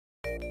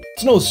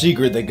It's no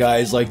secret that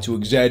guys like to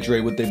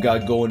exaggerate what they've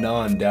got going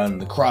on down in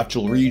the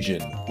crotchal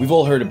region. We've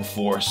all heard it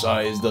before,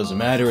 size doesn't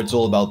matter, it's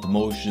all about the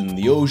motion in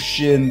the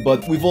ocean,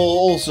 but we've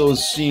all also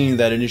seen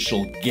that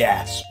initial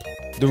gasp.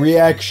 The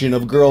reaction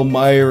of girl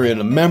miring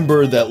a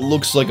member that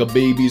looks like a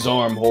baby's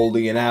arm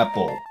holding an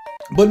apple.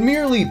 But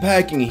merely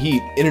packing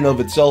heat in and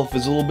of itself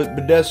is a little bit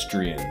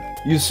pedestrian.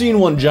 You've seen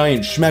one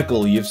giant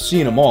schmeckle, you've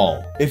seen them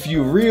all. If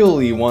you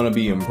really want to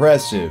be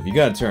impressive, you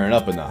gotta turn it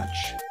up a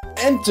notch.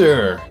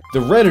 Enter the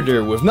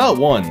Redditor with not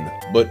one,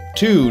 but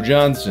two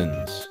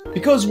Johnsons.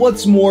 Because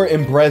what's more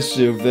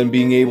impressive than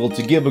being able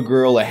to give a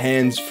girl a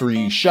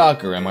hands-free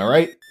shocker, am I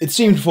right? It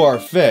seemed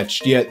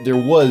far-fetched, yet there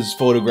was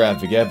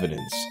photographic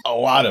evidence. A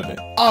lot of it.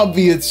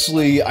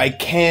 Obviously, I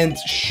can't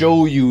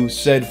show you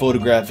said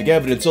photographic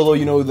evidence, although,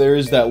 you know, there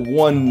is that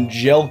one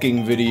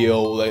jelking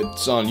video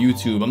that's on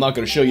YouTube. I'm not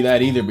gonna show you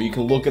that either, but you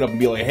can look it up and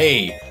be like,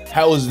 hey,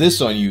 how is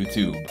this on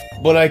YouTube?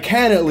 But I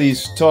can at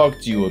least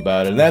talk to you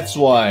about it, and that's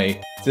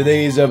why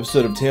today's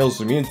episode of Tales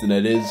from the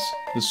Internet is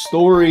the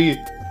story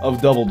of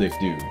Double Dick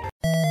Dude.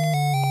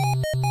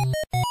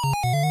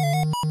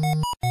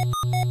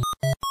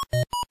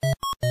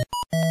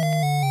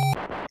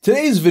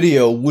 Today's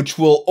video, which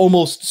will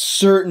almost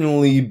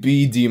certainly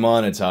be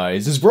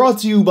demonetized, is brought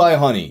to you by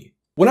Honey.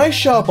 When I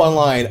shop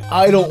online,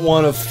 I don't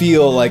want to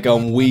feel like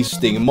I'm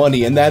wasting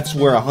money, and that's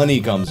where Honey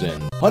comes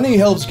in. Honey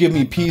helps give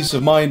me peace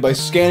of mind by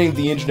scanning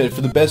the internet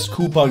for the best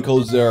coupon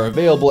codes that are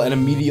available and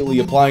immediately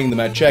applying them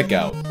at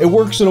checkout. It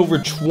works on over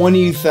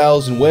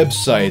 20,000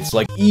 websites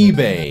like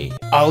eBay,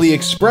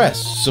 AliExpress,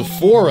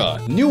 Sephora,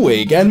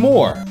 Newegg, and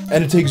more.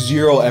 And it takes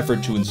zero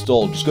effort to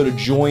install. Just go to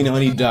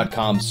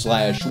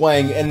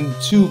joinhoney.com/wang, and in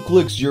 2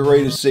 clicks you're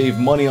ready to save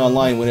money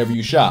online whenever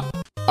you shop.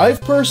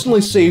 I've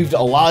personally saved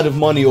a lot of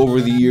money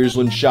over the years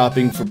when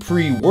shopping for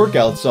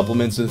pre-workout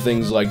supplements and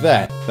things like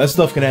that. That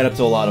stuff can add up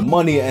to a lot of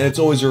money, and it's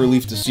always a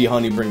relief to see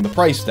Honey bring the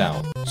price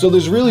down. So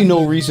there's really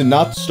no reason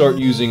not to start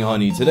using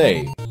Honey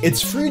today.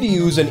 It's free to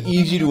use and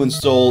easy to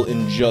install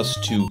in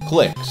just 2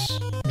 clicks.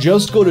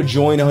 Just go to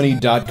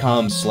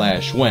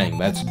joinhoney.com/wang.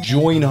 That's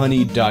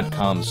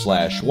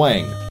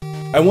joinhoney.com/wang.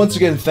 And once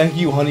again, thank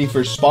you, Honey,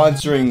 for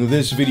sponsoring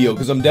this video,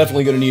 because I'm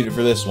definitely going to need it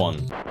for this one.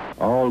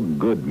 All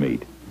good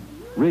meat.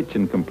 Rich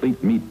and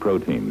complete meat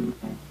protein.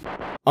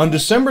 On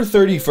December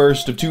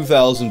 31st of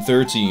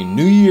 2013,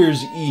 New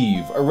Year's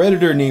Eve, a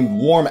Redditor named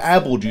Warm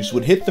Apple Juice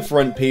would hit the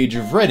front page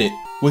of Reddit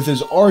with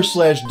his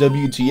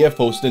r/WTF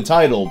post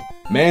entitled,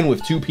 Man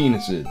with 2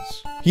 Penises.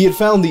 He had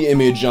found the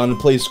image on a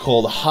place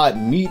called Hot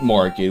Meat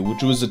Market,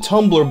 which was a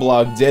Tumblr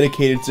blog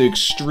dedicated to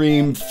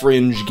extreme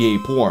fringe gay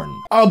porn.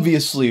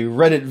 Obviously,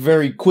 Reddit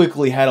very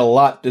quickly had a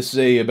lot to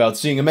say about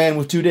seeing a man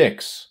with 2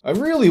 dicks. I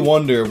really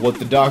wonder what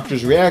the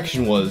doctor's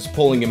reaction was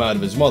pulling him out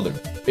of his mother.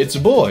 It's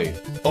a boy.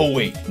 Oh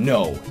wait,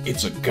 no,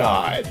 it's a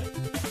god.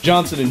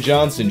 Johnson &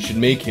 Johnson should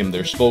make him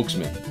their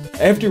spokesman.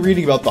 After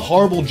reading about the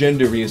horrible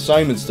gender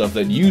reassignment stuff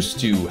that used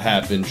to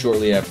happen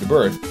shortly after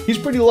birth, he's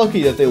pretty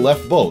lucky that they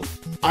left both.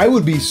 I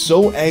would be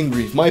so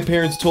angry if my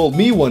parents told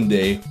me one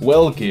day,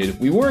 well kid,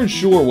 we weren't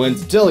sure when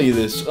to tell you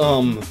this,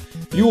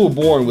 you were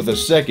born with a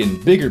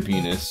second, bigger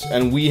penis,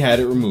 and we had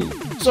it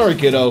removed. Sorry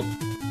kiddo.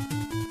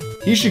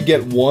 He should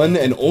get one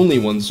and only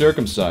one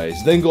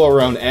circumcised, then go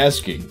around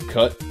asking,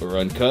 cut or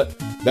uncut?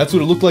 That's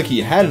what it looked like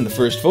he had in the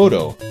first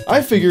photo.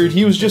 I figured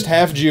he was just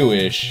half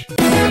Jewish.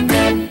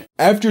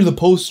 After the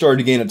post started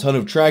to gain a ton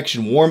of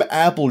traction, Warm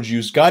Apple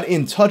Juice got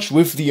in touch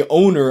with the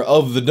owner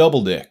of the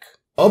Double Dick.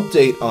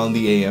 Update on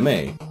the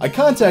AMA. I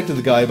contacted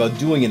the guy about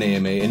doing an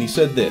AMA and he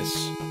said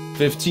this.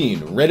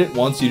 15. Reddit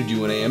wants you to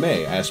do an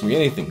AMA. Ask me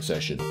anything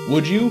session.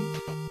 Would you?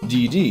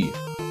 DD.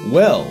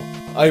 Well,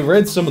 I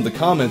read some of the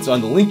comments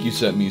on the link you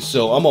sent me,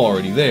 so I'm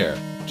already there.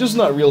 Just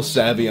not real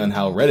savvy on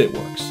how Reddit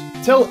works.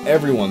 Tell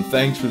everyone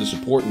thanks for the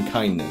support and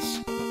kindness.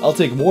 I'll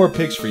take more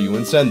pics for you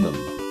and send them.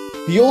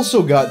 He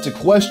also got to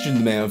question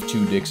the man with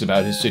 2 dicks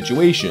about his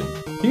situation.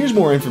 Here's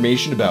more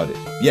information about it.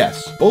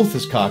 Yes, both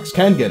his cocks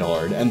can get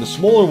hard, and the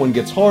smaller one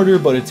gets harder,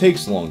 but it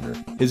takes longer.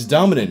 His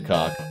dominant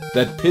cock,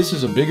 that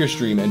pisses a bigger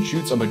stream and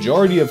shoots a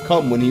majority of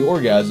cum when he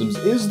orgasms,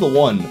 is the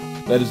one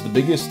that is the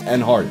biggest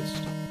and hardest.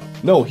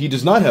 No, he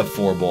does not have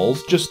 4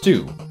 balls, just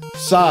 2.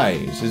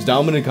 Size. His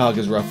dominant cock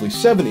is roughly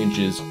 7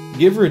 inches,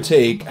 give or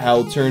take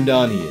how turned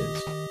on he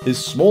is. His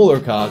smaller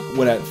cock,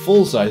 when at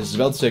full size, is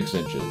about 6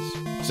 inches.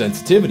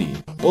 Sensitivity.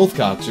 Both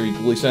cocks are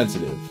equally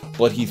sensitive,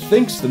 but he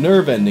thinks the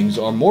nerve endings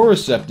are more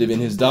receptive in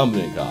his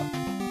dominant cock.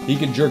 He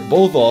can jerk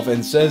both off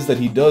and says that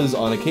he does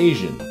on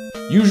occasion.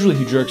 Usually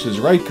he jerks his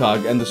right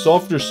cock and the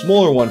softer,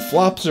 smaller one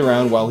flops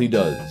around while he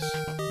does.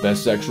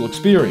 Best sexual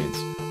experience.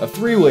 A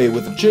 3-way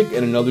with a chick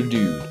and another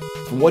dude.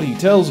 From what he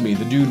tells me,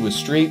 the dude was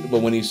straight,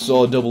 but when he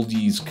saw Double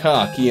D's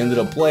cock, he ended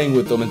up playing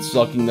with them and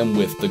sucking them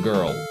with the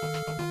girl.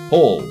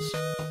 Holes.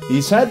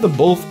 He's had them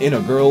both in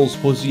a girl's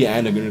pussy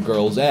and in a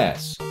girl's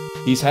ass.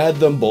 He's had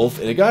them both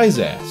in a guy's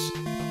ass.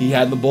 He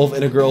had them both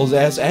in a girl's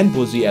ass and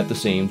pussy at the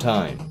same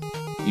time.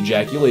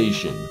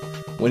 Ejaculation.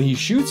 When he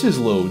shoots his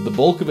load, the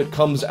bulk of it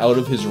comes out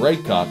of his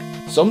right cock,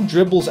 some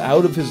dribbles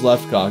out of his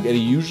left cock, and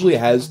he usually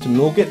has to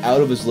milk it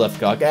out of his left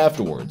cock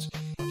afterwards.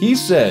 He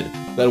said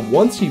that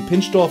once he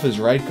pinched off his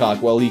right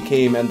cock while he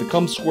came and the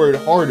cum squirted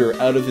harder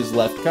out of his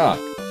left cock.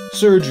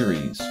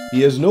 Surgeries.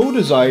 He has no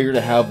desire to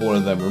have one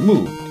of them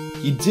removed.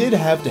 He did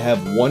have to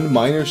have one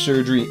minor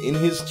surgery in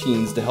his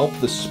teens to help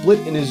the split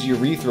in his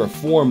urethra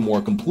form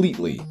more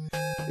completely.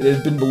 It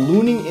had been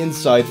ballooning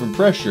inside from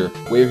pressure,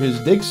 where his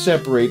dicks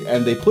separate,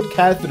 and they put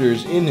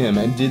catheters in him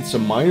and did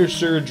some minor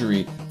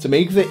surgery to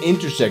make the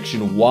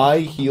intersection Y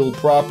heal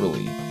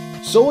properly.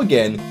 So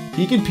again,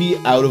 he can pee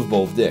out of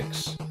both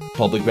dicks.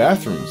 Public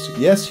bathrooms.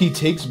 Yes, he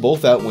takes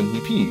both out when he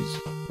pees.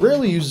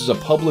 Rarely uses a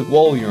public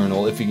wall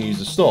urinal if he can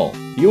use a stall.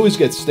 He always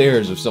gets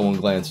stares if someone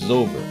glances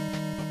over.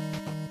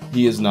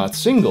 He is not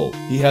single.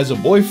 He has a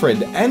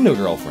boyfriend and a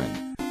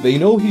girlfriend. They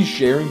know he's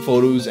sharing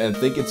photos and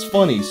think it's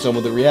funny some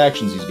of the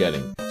reactions he's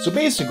getting. So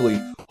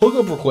basically,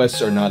 hookup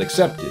requests are not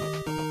accepted.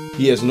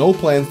 He has no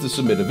plans to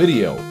submit a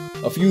video.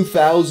 A few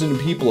thousand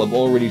people have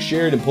already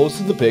shared and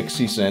posted the pics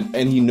he sent,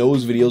 and he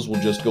knows videos will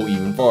just go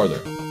even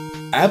farther.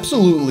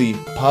 Absolutely,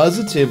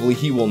 positively,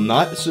 he will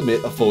not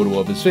submit a photo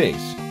of his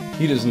face.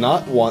 He does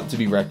not want to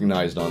be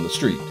recognized on the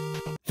street.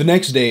 The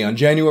next day, on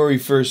January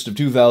 1st of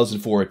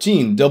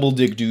 2014, Double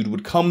Dick Dude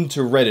would come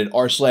to Reddit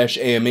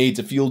r/AMA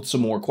to field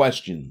some more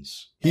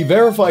questions. He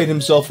verified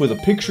himself with a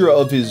picture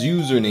of his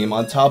username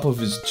on top of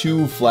his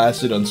two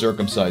flaccid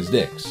uncircumcised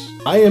dicks.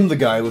 I am the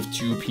guy with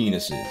two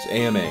penises,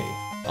 AMA.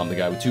 I'm the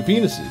guy with two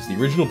penises,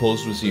 the original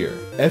post was here.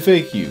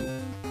 FAQ.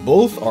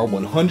 Both are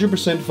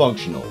 100%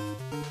 functional.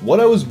 What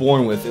I was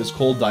born with is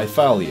called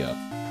diphalia.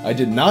 I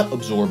did not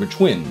absorb a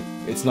twin.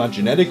 It's not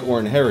genetic or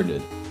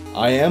inherited.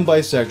 I am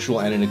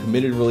bisexual and in a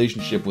committed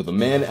relationship with a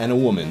man and a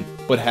woman,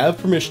 but have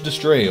permission to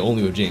stray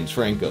only with James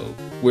Franco,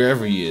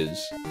 wherever he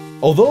is.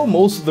 Although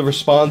most of the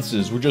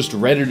responses were just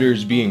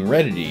Redditors being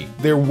Reddity,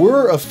 there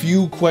were a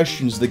few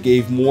questions that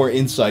gave more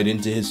insight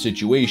into his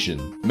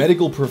situation.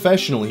 Medical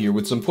professional here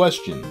with some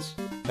questions.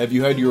 Have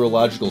you had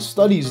urological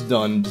studies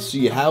done to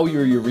see how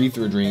your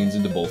urethra drains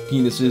into both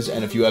penises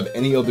and if you have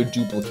any other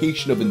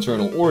duplication of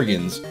internal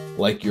organs,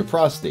 like your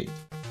prostate?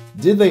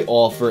 Did they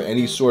offer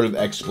any sort of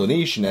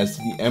explanation as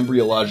to the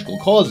embryological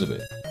cause of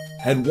it?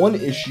 Had one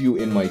issue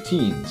in my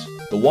teens.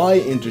 The Y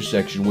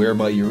intersection where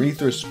my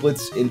urethra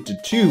splits into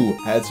two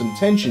had some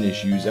tension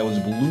issues and was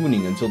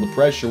ballooning until the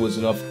pressure was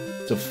enough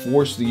to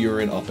force the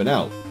urine up and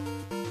out.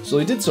 So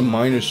they did some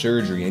minor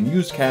surgery and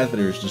used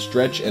catheters to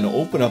stretch and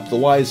open up the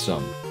Y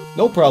some.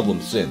 No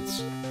problem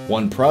since.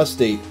 One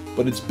prostate,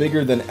 but it's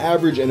bigger than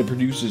average and it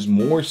produces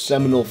more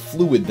seminal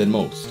fluid than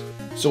most.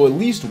 So at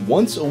least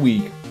once a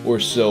week or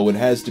so it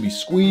has to be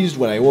squeezed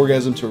when I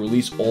orgasm to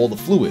release all the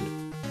fluid.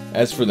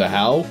 As for the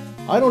how,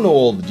 I don't know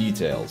all the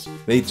details.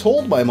 They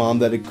told my mom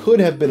that it could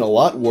have been a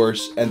lot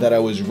worse and that I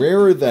was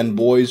rarer than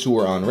boys who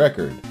were on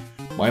record.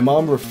 My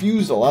mom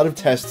refused a lot of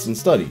tests and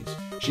studies.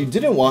 She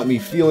didn't want me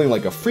feeling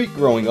like a freak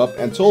growing up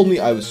and told me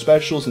I was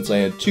special since I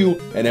had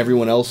two and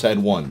everyone else had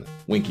one.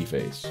 Winky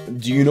face.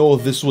 Do you know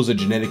if this was a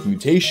genetic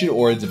mutation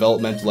or a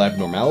developmental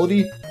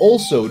abnormality?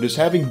 Also, does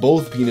having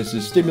both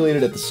penises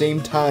stimulated at the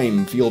same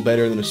time feel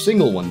better than a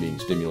single one being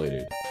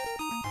stimulated?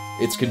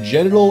 It's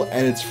congenital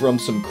and it's from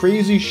some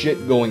crazy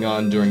shit going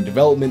on during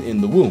development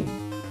in the womb.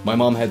 My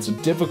mom had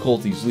some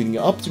difficulties leading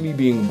up to me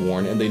being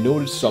born and they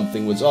noticed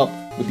something was up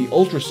with the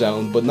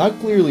ultrasound, but not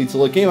clearly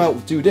till it came out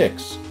with two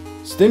dicks.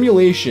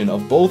 Stimulation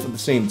of both at the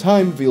same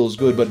time feels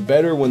good, but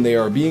better when they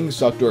are being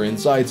sucked or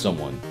inside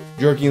someone.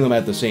 Jerking them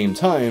at the same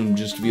time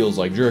just feels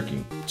like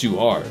jerking. Too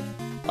hard.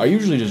 I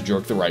usually just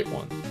jerk the right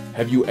one.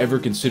 Have you ever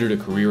considered a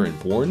career in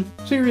porn?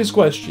 Serious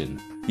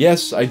question.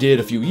 Yes, I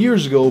did a few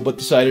years ago, but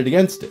decided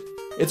against it.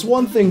 It's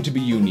one thing to be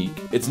unique,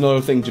 it's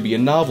another thing to be a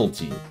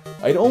novelty.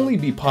 I'd only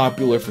be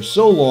popular for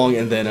so long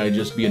and then I'd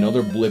just be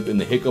another blip in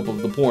the hiccup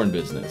of the porn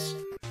business.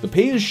 The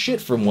pay is shit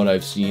from what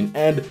I've seen,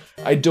 and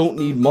I don't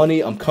need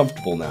money, I'm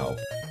comfortable now.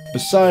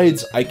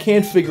 Besides, I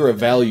can't figure a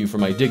value for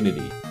my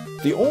dignity.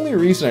 The only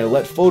reason I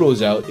let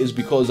photos out is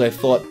because I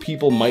thought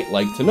people might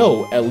like to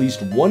know at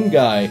least one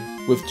guy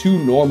with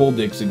two normal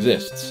dicks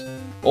exists.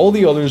 All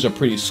the others are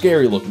pretty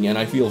scary looking and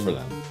I feel for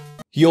them.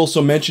 He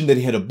also mentioned that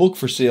he had a book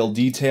for sale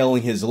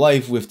detailing his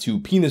life with two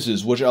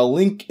penises, which I'll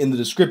link in the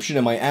description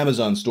of my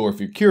Amazon store if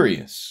you're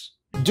curious.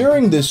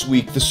 During this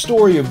week, the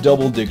story of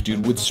Double Dick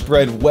Dude would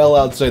spread well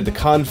outside the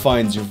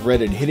confines of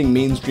Reddit, hitting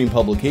mainstream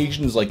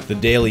publications like the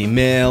Daily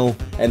Mail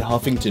and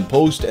Huffington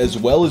Post, as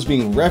well as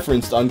being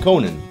referenced on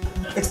Conan.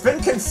 It's been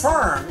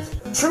confirmed,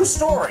 true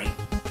story,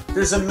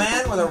 there's a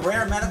man with a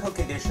rare medical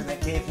condition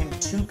that gave him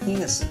two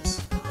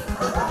penises.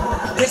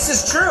 This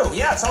is true,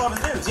 yeah, it's all over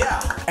the news,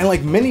 yeah. And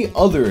like many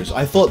others,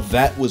 I thought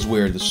that was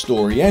where the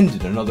story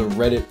ended, another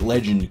Reddit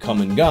legend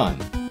come and gone.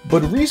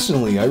 But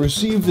recently, I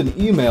received an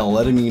email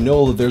letting me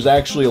know that there's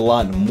actually a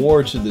lot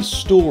more to this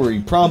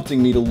story,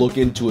 prompting me to look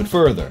into it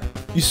further.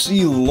 You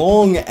see,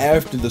 long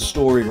after the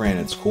story ran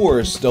its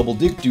course, Double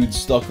Dick Dude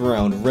stuck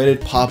around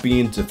Reddit, popping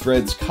into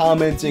threads,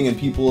 commenting, and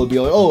people would be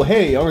like, oh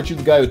hey, aren't you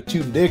the guy with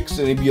two dicks?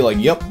 And he'd be like,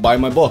 yep, buy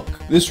my book.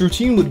 This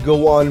routine would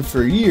go on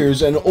for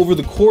years, and over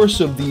the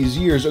course of these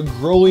years, a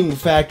growing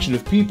faction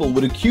of people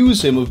would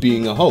accuse him of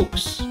being a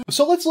hoax.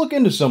 So let's look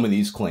into some of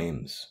these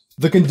claims.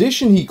 The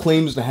condition he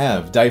claims to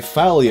have,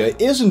 diphalia,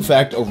 is in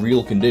fact a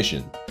real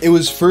condition. It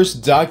was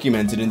first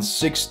documented in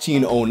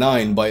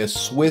 1609 by a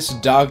Swiss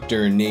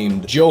doctor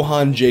named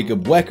Johann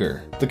Jacob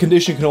Wecker. The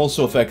condition can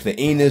also affect the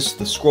anus,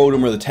 the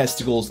scrotum, or the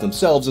testicles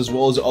themselves, as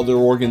well as other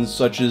organs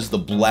such as the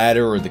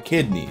bladder or the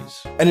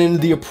kidneys. And in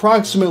the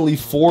approximately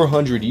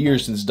 400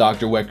 years since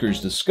Dr.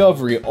 Wecker's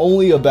discovery,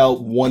 only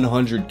about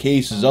 100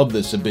 cases of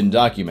this have been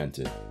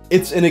documented.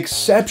 It's an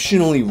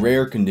exceptionally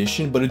rare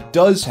condition, but it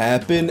does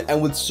happen,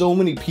 and with so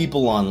many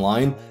people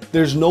online,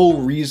 there's no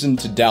reason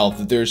to doubt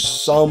that there's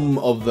some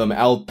of them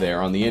out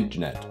there on the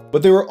internet.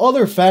 But there are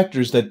other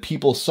factors that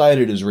people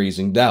cited as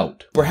raising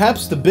doubt.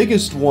 Perhaps the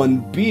biggest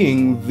one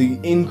being the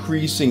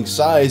increasing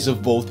size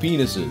of both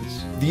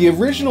penises. The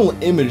original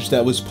image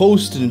that was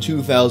posted in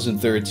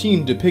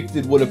 2013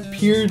 depicted what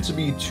appeared to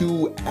be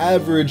two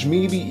average,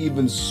 maybe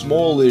even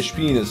smallish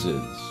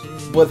penises.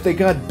 But they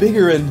got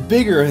bigger and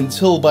bigger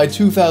until by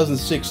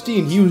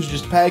 2016 he was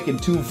just packing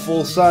two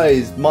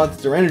full-sized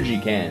Monster Energy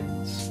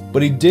cans.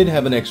 But he did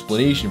have an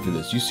explanation for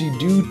this. You see,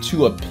 due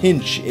to a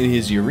pinch in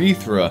his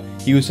urethra,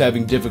 he was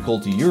having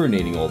difficulty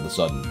urinating all of a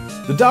sudden.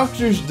 The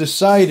doctors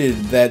decided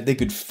that they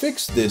could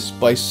fix this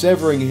by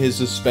severing his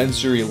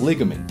suspensory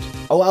ligament.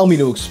 Allow me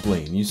to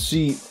explain. You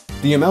see,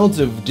 the amount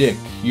of dick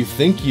you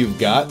think you've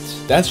got,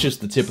 that's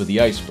just the tip of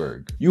the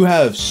iceberg. You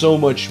have so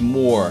much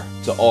more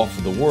to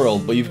offer the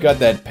world, but you've got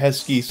that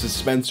pesky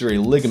suspensory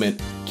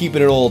ligament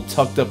keeping it all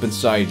tucked up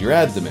inside your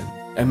abdomen.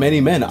 And many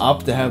men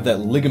opt to have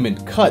that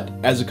ligament cut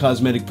as a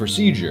cosmetic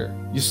procedure.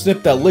 You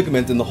snip that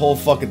ligament and the whole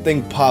fucking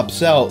thing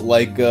pops out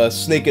like a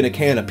snake in a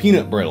can of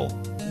peanut brittle.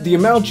 The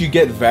amount you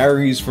get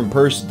varies from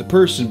person to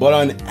person, but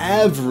on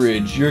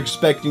average, you're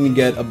expecting to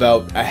get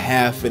about a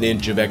half an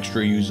inch of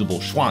extra usable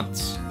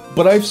schwanz.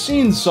 But I've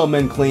seen some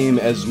men claim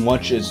as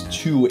much as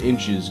 2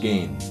 inches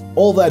gained.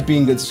 All that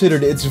being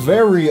considered, it's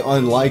very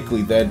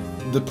unlikely that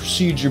the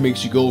procedure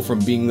makes you go from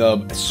being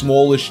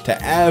smallish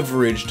to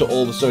average to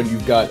all of a sudden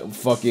you've got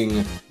fucking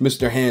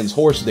Mr. Hand's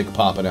horse dick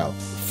popping out.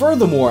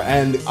 Furthermore,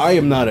 and I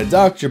am not a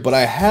doctor, but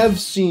I have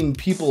seen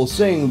people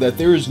saying that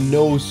there is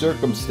no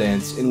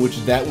circumstance in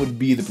which that would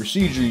be the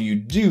procedure you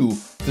do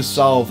to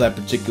solve that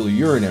particular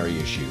urinary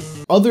issue.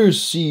 Other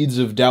seeds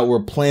of doubt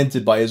were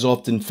planted by his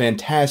often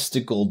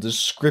fantastical,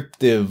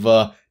 descriptive,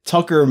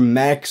 Tucker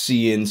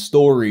Maxian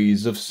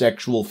stories of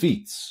sexual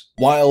feats.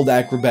 Wild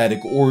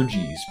acrobatic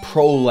orgies,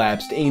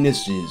 prolapsed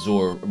anuses,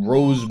 or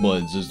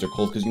rosebuds as they're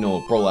called, because, you know,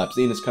 a prolapsed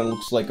anus kind of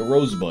looks like a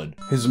rosebud.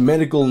 His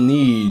medical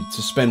need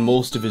to spend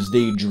most of his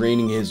day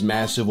draining his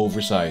massive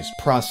oversized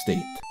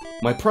prostate.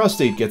 My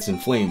prostate gets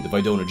inflamed if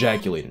I don't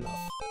ejaculate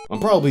enough. I'm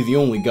probably the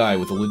only guy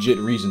with a legit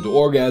reason to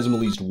orgasm at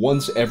least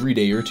once every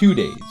day or 2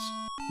 days.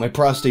 My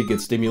prostate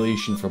gets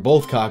stimulation for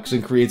both cocks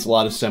and creates a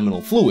lot of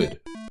seminal fluid.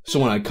 So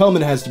when I come,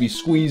 it has to be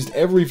squeezed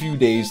every few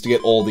days to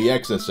get all the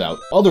excess out,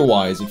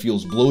 otherwise it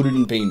feels bloated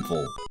and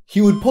painful.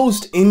 He would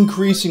post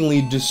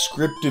increasingly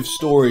descriptive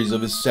stories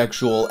of his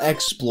sexual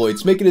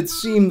exploits, making it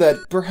seem that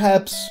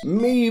perhaps,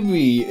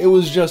 maybe, it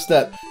was just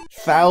that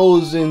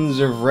thousands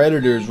of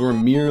Redditors were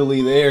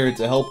merely there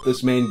to help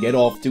this man get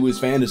off to his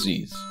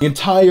fantasies. The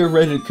entire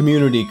Reddit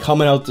community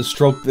coming out to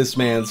stroke this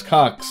man's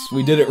cocks.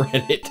 We did it,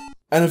 Reddit.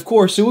 And of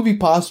course, it would be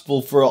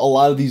possible for a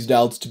lot of these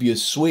doubts to be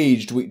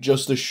assuaged with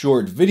just a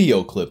short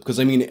video clip, because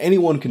I mean,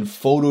 anyone can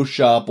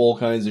Photoshop all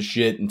kinds of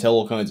shit and tell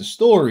all kinds of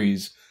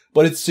stories,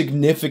 but it's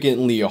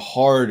significantly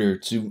harder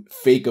to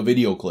fake a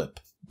video clip.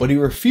 But he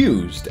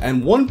refused,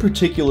 and one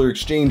particular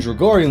exchange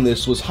regarding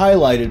this was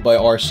highlighted by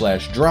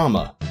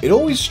r/drama. It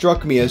always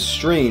struck me as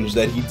strange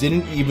that he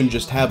didn't even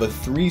just have a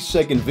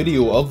 3-second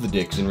video of the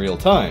dicks in real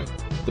time.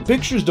 The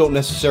pictures don't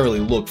necessarily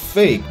look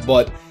fake,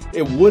 but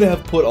it would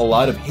have put a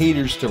lot of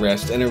haters to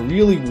rest, and it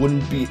really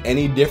wouldn't be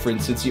any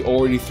different since he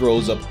already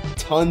throws up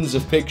tons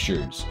of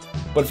pictures.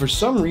 But for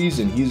some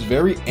reason, he's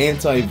very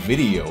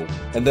anti-video,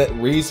 and that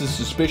raises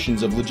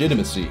suspicions of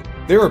legitimacy.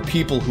 There are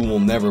people who will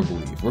never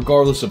believe,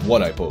 regardless of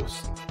what I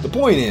post. The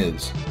point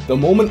is, the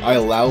moment I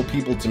allow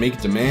people to make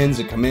demands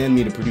and command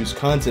me to produce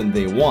content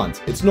they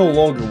want, it's no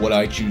longer what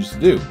I choose to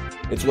do.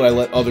 It's what I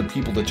let other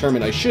people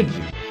determine I should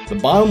do.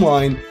 The bottom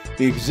line,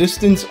 the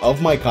existence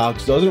of my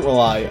cocks doesn't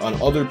rely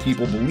on other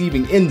people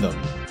believing in them.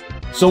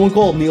 Someone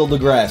called Neil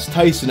deGrasse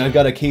Tyson, I've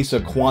got a case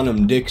of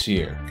quantum dicks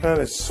here.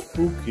 Kinda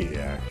spooky,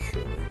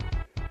 actually.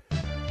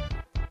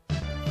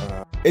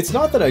 It's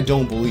not that I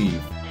don't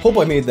believe. Hope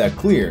I made that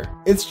clear.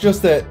 It's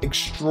just that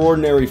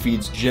extraordinary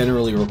feats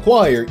generally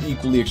require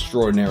equally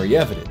extraordinary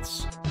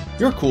evidence.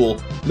 You're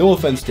cool, no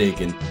offense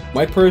taken.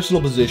 My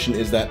personal position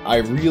is that I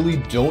really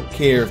don't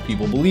care if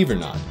people believe or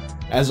not.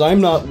 As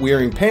I'm not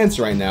wearing pants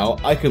right now,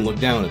 I can look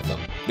down at them.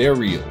 They're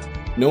real.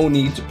 No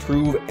need to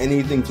prove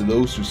anything to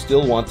those who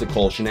still want to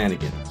call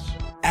shenanigans.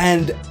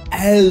 And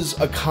as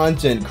a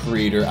content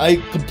creator, I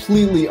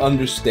completely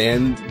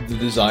understand the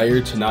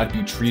desire to not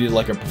be treated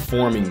like a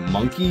performing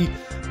monkey,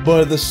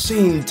 but at the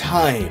same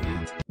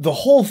time, the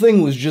whole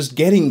thing was just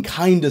getting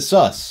kinda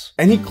sus.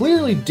 And he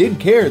clearly did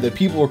care that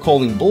people were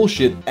calling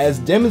bullshit, as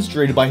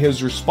demonstrated by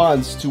his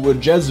response to a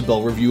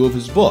Jezebel review of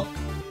his book.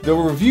 The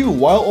review,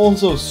 while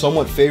also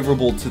somewhat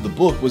favorable to the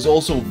book, was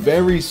also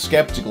very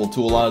skeptical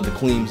to a lot of the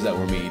claims that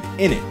were made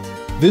in it.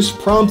 This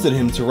prompted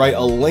him to write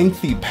a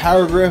lengthy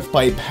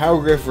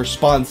paragraph-by-paragraph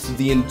response to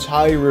the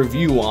entire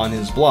review on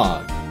his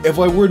blog. If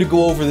I were to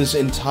go over this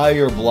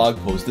entire blog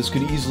post, this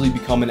could easily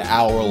become an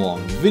hour-long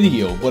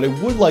video, but I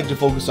would like to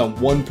focus on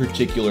one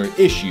particular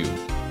issue.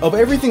 Of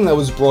everything that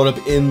was brought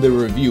up in the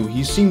review,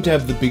 he seemed to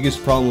have the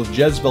biggest problem with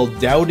Jezebel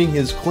doubting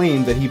his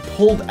claim that he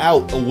pulled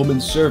out a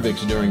woman's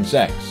cervix during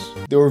sex.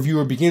 The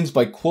reviewer begins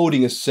by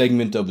quoting a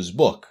segment of his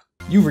book.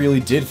 "You really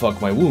did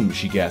fuck my womb,"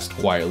 she gasped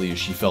quietly as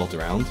she felt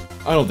around.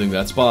 "I don't think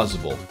that's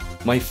possible.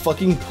 My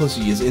fucking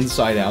pussy is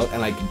inside out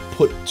and I can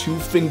put 2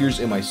 fingers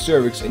in my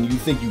cervix and you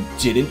think you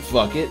didn't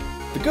fuck it?"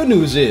 The good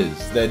news is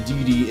that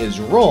DD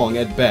is wrong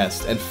at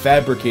best and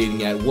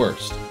fabricating at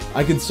worst.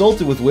 I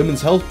consulted with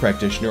women's health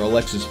practitioner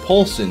Alexis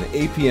Paulson,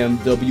 APM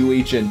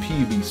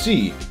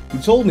WHNP-BC, who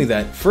told me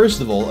that,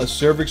 first of all, a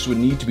cervix would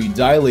need to be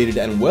dilated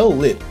and well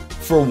lit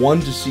for one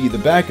to see the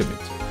back of it.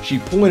 She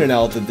pointed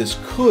out that this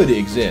could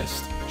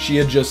exist. She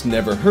had just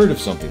never heard of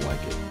something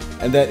like it,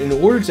 and that in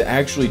order to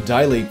actually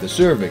dilate the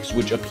cervix,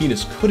 which a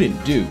penis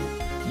couldn't do,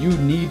 you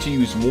need to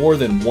use more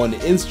than one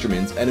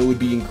instrument, and it would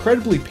be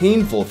incredibly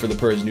painful for the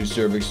person whose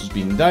cervix was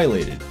being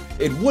dilated.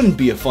 It wouldn't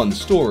be a fun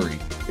story.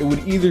 It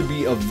would either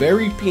be a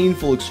very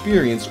painful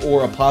experience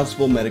or a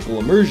possible medical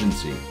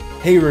emergency.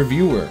 Hey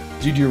reviewer,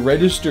 did your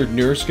registered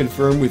nurse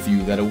confirm with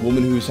you that a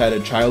woman who's had a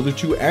child or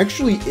two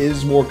actually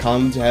is more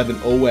common to have an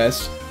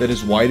OS that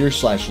is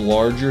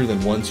wider/larger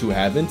than ones who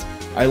haven't?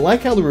 I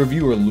like how the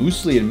reviewer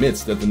loosely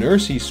admits that the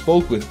nurse he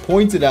spoke with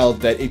pointed out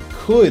that it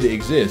could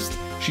exist,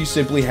 she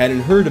simply hadn't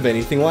heard of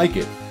anything like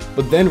it,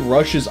 but then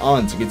rushes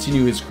on to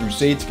continue his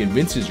crusade to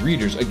convince his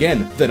readers,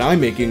 again, that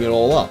I'm making it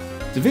all up.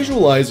 To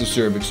visualize a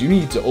cervix, you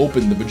need to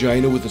open the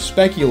vagina with a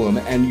speculum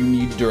and you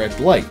need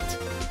direct light.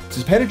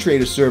 To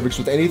penetrate a cervix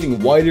with anything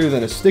wider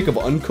than a stick of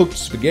uncooked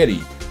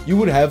spaghetti, you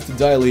would have to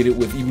dilate it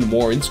with even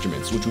more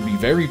instruments, which would be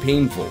very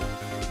painful.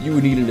 You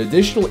would need an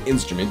additional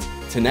instrument,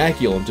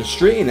 tenaculum, to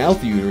straighten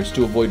out the uterus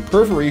to avoid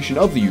perforation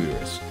of the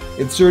uterus.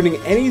 Inserting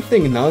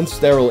anything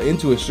non-sterile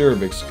into a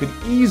cervix could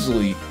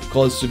easily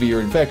cause severe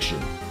infection.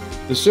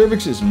 The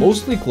cervix is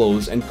mostly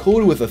closed and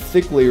coated with a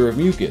thick layer of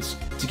mucus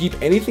to keep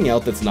anything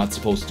out that's not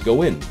supposed to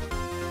go in.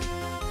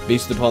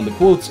 Based upon the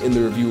quotes in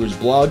the reviewer's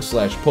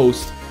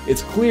blog/post,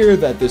 it's clear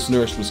that this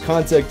nurse was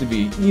contacted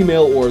via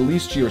email, or at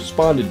least she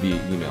responded via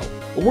email.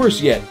 Or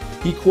worse yet,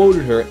 he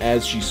quoted her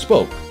as she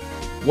spoke.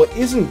 What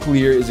isn't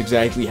clear is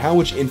exactly how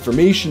much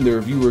information the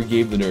reviewer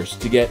gave the nurse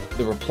to get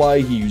the reply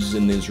he uses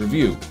in his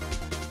review.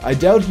 I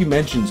doubt he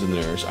mentions in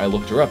the nurse, I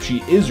looked her up,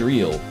 she is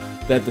real,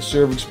 that the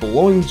cervix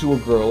belonging to a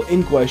girl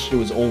in question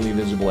was only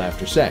visible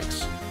after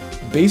sex.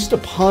 Based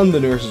upon the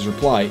nurse's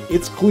reply,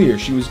 it's clear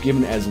she was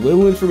given as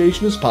little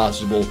information as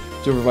possible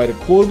to provide a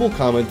quotable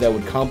comment that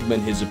would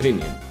complement his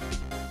opinion.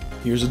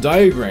 Here's a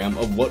diagram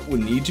of what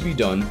would need to be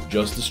done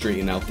just to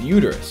straighten out the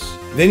uterus.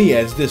 Then he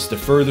adds this to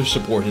further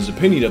support his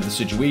opinion of the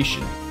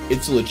situation.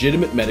 It's a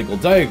legitimate medical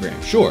diagram,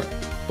 sure,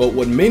 but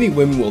what many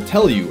women will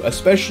tell you,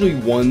 especially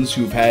ones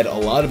who've had a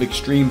lot of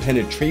extreme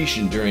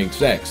penetration during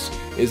sex,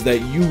 is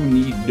that you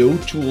need no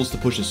tools to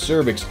push a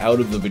cervix out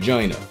of the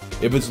vagina.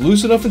 If it's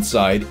loose enough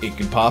inside, it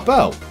can pop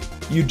out.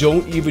 You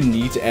don't even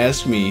need to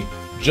ask me,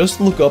 just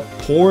look up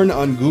porn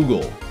on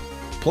Google.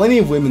 Plenty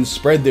of women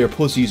spread their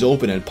pussies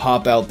open and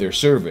pop out their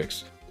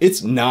cervix.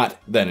 It's not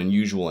that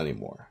unusual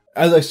anymore.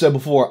 As I said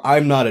before,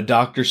 I'm not a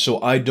doctor,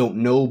 so I don't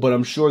know, but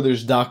I'm sure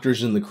there's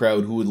doctors in the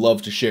crowd who would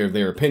love to share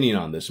their opinion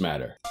on this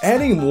matter.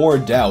 Adding more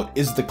doubt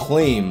is the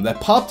claim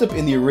that popped up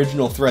in the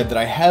original thread that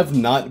I have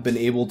not been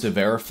able to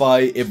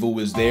verify. If it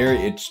was there,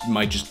 it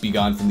might just be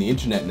gone from the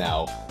internet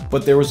now.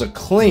 But there was a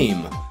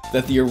claim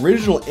that the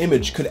original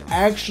image could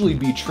actually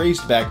be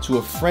traced back to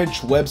a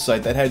French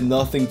website that had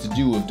nothing to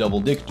do with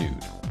Double Dick Dude.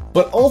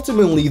 But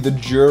ultimately, the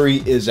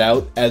jury is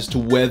out as to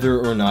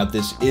whether or not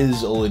this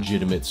is a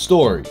legitimate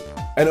story.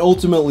 And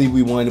ultimately,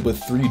 we wind up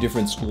with 3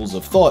 different schools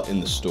of thought in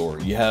the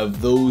story. You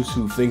have those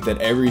who think that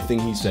everything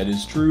he said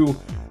is true,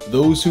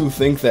 those who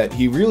think that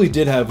he really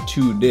did have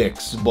 2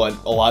 dicks, but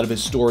a lot of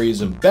his story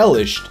is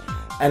embellished,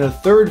 and a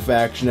third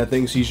faction that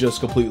thinks he's just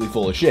completely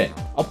full of shit.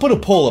 I'll put a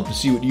poll up to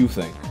see what you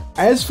think.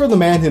 As for the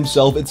man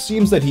himself, it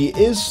seems that he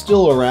is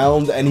still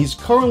around, and he's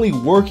currently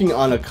working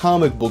on a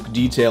comic book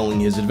detailing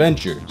his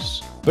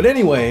adventures. But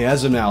anyway,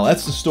 as of now,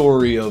 that's the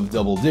story of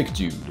Double Dick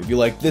Dude. If you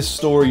like this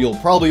story, you'll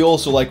probably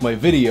also like my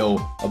video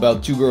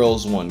about 2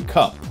 girls, 1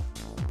 cup.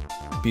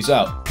 Peace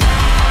out.